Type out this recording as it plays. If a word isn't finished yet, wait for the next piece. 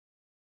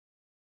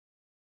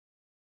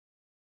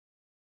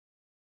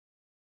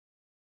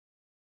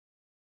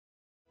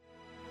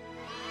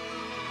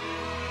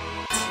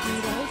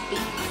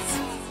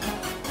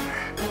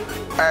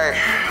Hey,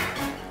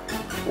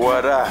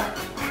 what up?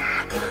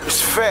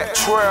 It's Fat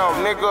Trail,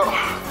 nigga.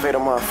 Faye da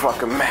Maq.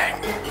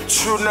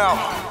 You know,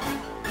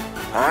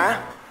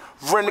 huh?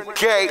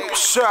 Renegade,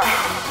 what's up?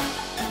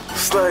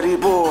 Slutty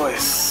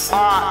boys.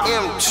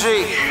 R.M.G.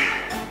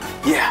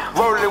 Yeah,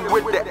 Rolling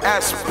with the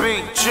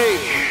S.B.G.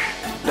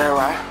 that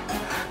right?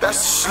 That's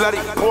the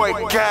Slutty Boy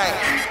Gang.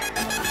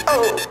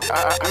 Oh,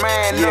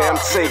 man, Yeah, I'm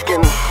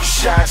taking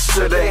shots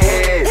to the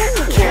head.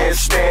 Can't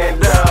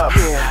stand up.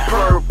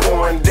 Purple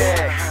on deck.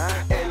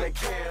 And the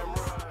camera.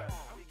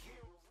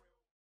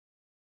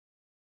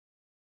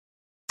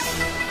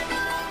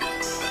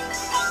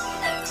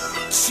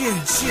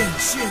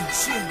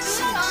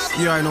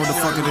 You already know what the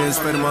fuck it is.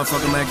 Faye da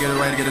Maq, get it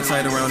right, get it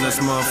tight around this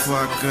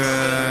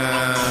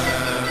motherfucker.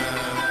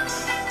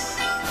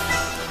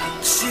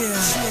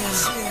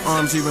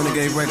 R.M.G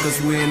Renegade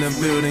Records, we in the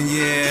building,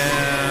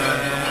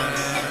 yeah.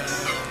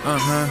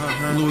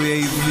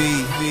 Louis A.V.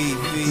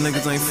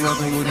 Niggas ain't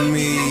fucking with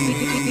me.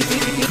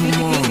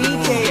 Come on.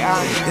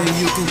 And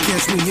you can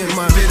catch me in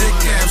my fitted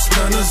caps,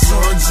 stunners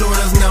on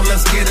Jordans. Now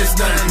let's get it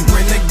done.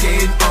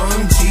 Renegade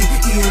R.M.G.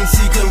 ENT,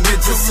 come get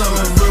your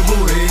summer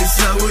verbal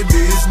haze. How it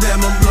is,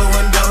 damn, I'm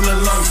blowing down the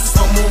lungs.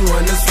 I'm on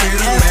one that's Faye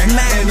da Maq,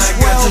 and I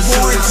got your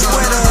shorty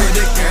sweater.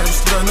 Fitted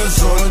caps, stunners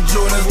on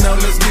Jordans.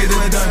 Now let's get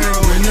it done.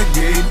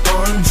 Renegade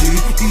R.M.G.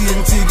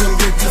 ENT, come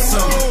get your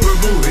summer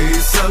verbal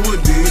haze. How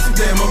it is,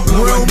 damn, I'm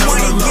blowing down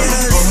the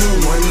lungs. I'm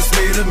on one that's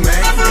Faye da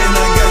Maq, and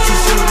I got your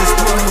shorty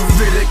sweater.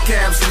 Fitted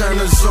caps,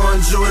 stunners on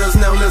Jordans.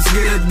 Now let's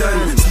get it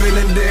done.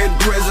 Spinning dead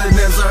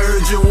presidents, I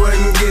heard you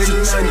wasn't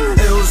getting none.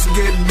 Else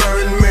get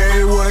burned,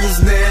 Mary wasn't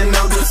standing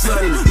out the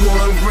sun.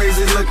 Going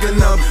crazy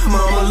looking up,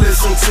 mama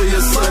listen to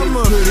your son.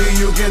 Pretty,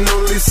 you can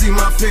only see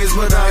my face,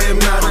 but I am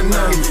not a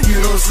nun. You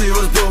don't see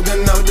what's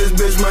broken out this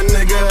bitch, my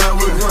nigga, I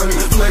would run.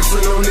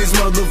 Flexing on these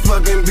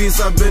motherfucking beats,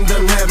 I've been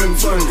done having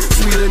fun.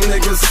 Sweet a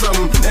nigga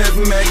something,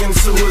 F.Mag and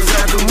Suez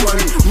at the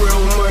one.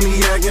 Real money,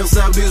 I can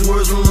stop these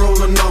words from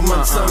rolling off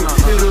my tongue.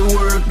 It'll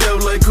work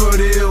out like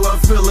cardio, I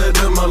feel it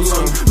in my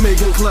lung.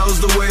 Making clouds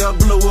the way I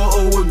blow her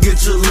over,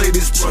 get your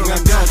ladies drunk. I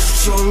got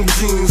strong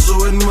jeans, so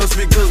it must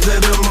be cause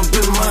that I'm up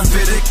in my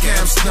fitted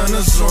caps,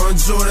 stunners on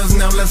Jordans.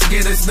 Now let's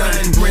get it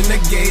done.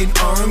 Renegade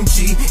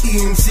R.M.G.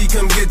 ENT,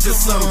 come get your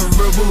some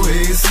verbal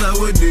haze.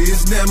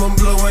 Sourdays, damn, I'm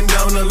blowing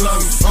down the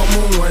lungs. I'm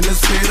on one that's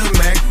Faye da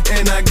Maq,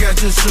 and I got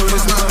your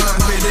shortest mouth.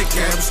 Fitted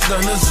caps,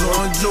 stunners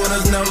on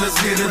Jordans. Now let's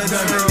get it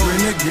done.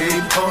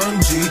 Renegade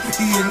R.M.G.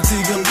 ENT,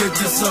 come get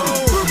your some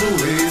verbal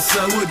haze.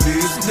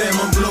 Sourdays, damn,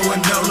 I'm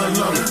blowing down the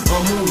lungs.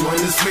 I'm on one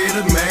that's Faye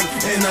da Maq,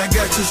 and I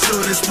got your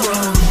shortest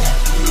sprung.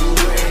 You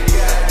ain't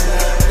got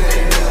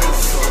nothing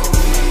else on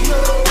me.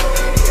 You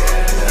ain't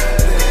got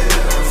nothing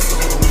else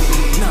on me.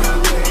 You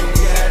ain't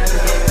got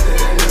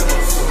nothing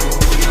else on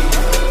me.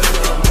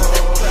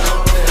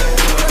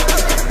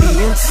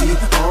 ENT,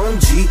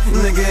 R.M.G,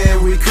 nigga, and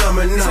we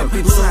coming up.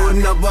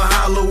 Loading up a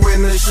hollow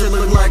and the shit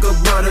look like a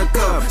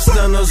buttercup.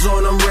 Stunners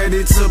on, I'm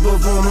ready to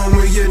perform,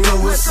 homie, you know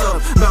what's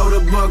up. About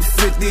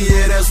 $1.50,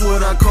 yeah, that's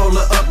what I call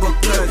a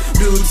uppercut.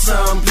 Due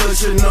time,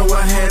 plus you know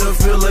I had a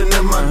feeling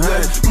in my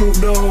gut. Move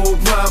the whole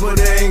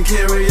property and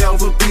carry out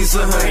for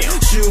Pizza Hut.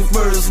 Shoot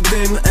first,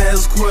 then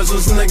ask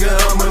questions, nigga,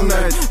 I'm a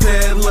nut.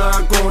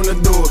 Padlock on the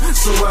door,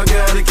 so I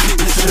gotta keep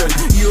it shut.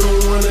 You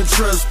don't wanna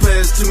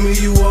trespass, to me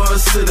you are a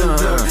sitting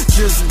duck.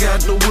 Just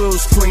got the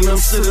wheels clean, I'm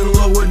sitting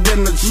lower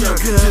than the truck.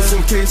 Just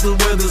in case the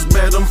weather's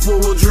bad, I'm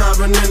forward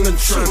driving in the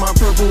truck. My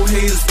purple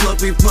haze,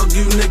 fluffy plug,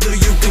 you nigga,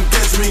 you can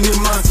catch me in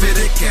my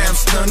fitted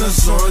caps,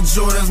 stunners on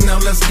Jordans. Now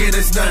let's get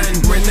it done.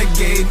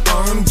 Renegade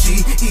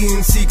R.M.G.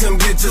 ENT, come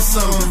get your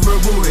some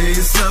verbal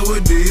haze.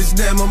 Sourdays,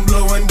 damn, I'm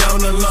blowing down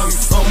the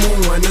lungs. I'm on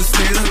one that's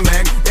Faye da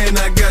Maq, and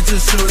I got your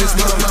shortest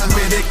mouth. My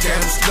fitted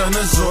caps,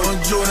 stunners on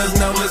Jordans.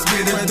 Now let's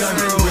get it done.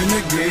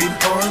 Renegade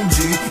R.M.G.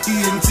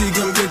 ENT,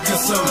 come get your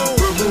some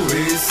verbal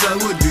haze.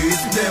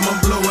 Sourdays, damn, I'm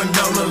blowing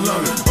down the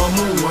lungs. I'm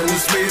on one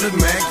that's Faye da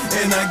Maq,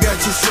 and I got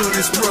your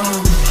shortest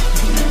sprung.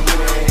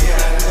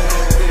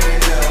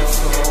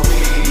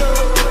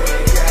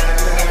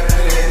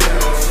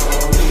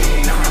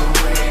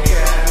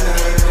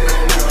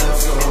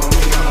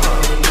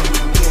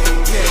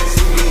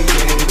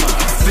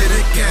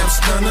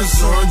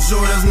 Stunners on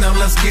Jordans, now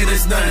let's get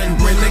it done.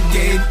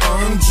 Renegade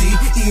R.M.G.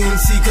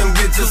 ENT, come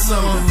get your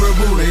some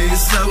verbal haze.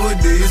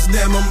 Sourdays,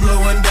 damn, I'm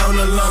blowing down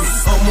the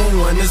lungs. I'm on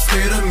one that's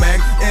Faye da Maq,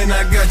 and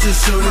I got your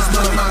shoulders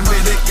done.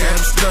 Fitted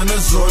caps,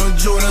 stunners on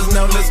Jordans,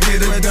 now let's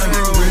get it done.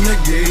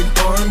 Renegade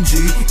R.M.G.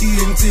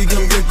 ENT,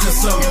 come get your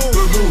some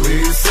verbal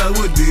haze.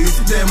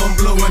 Sourdays, damn, I'm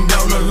blowing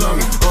down the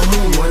lungs. I'm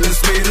on one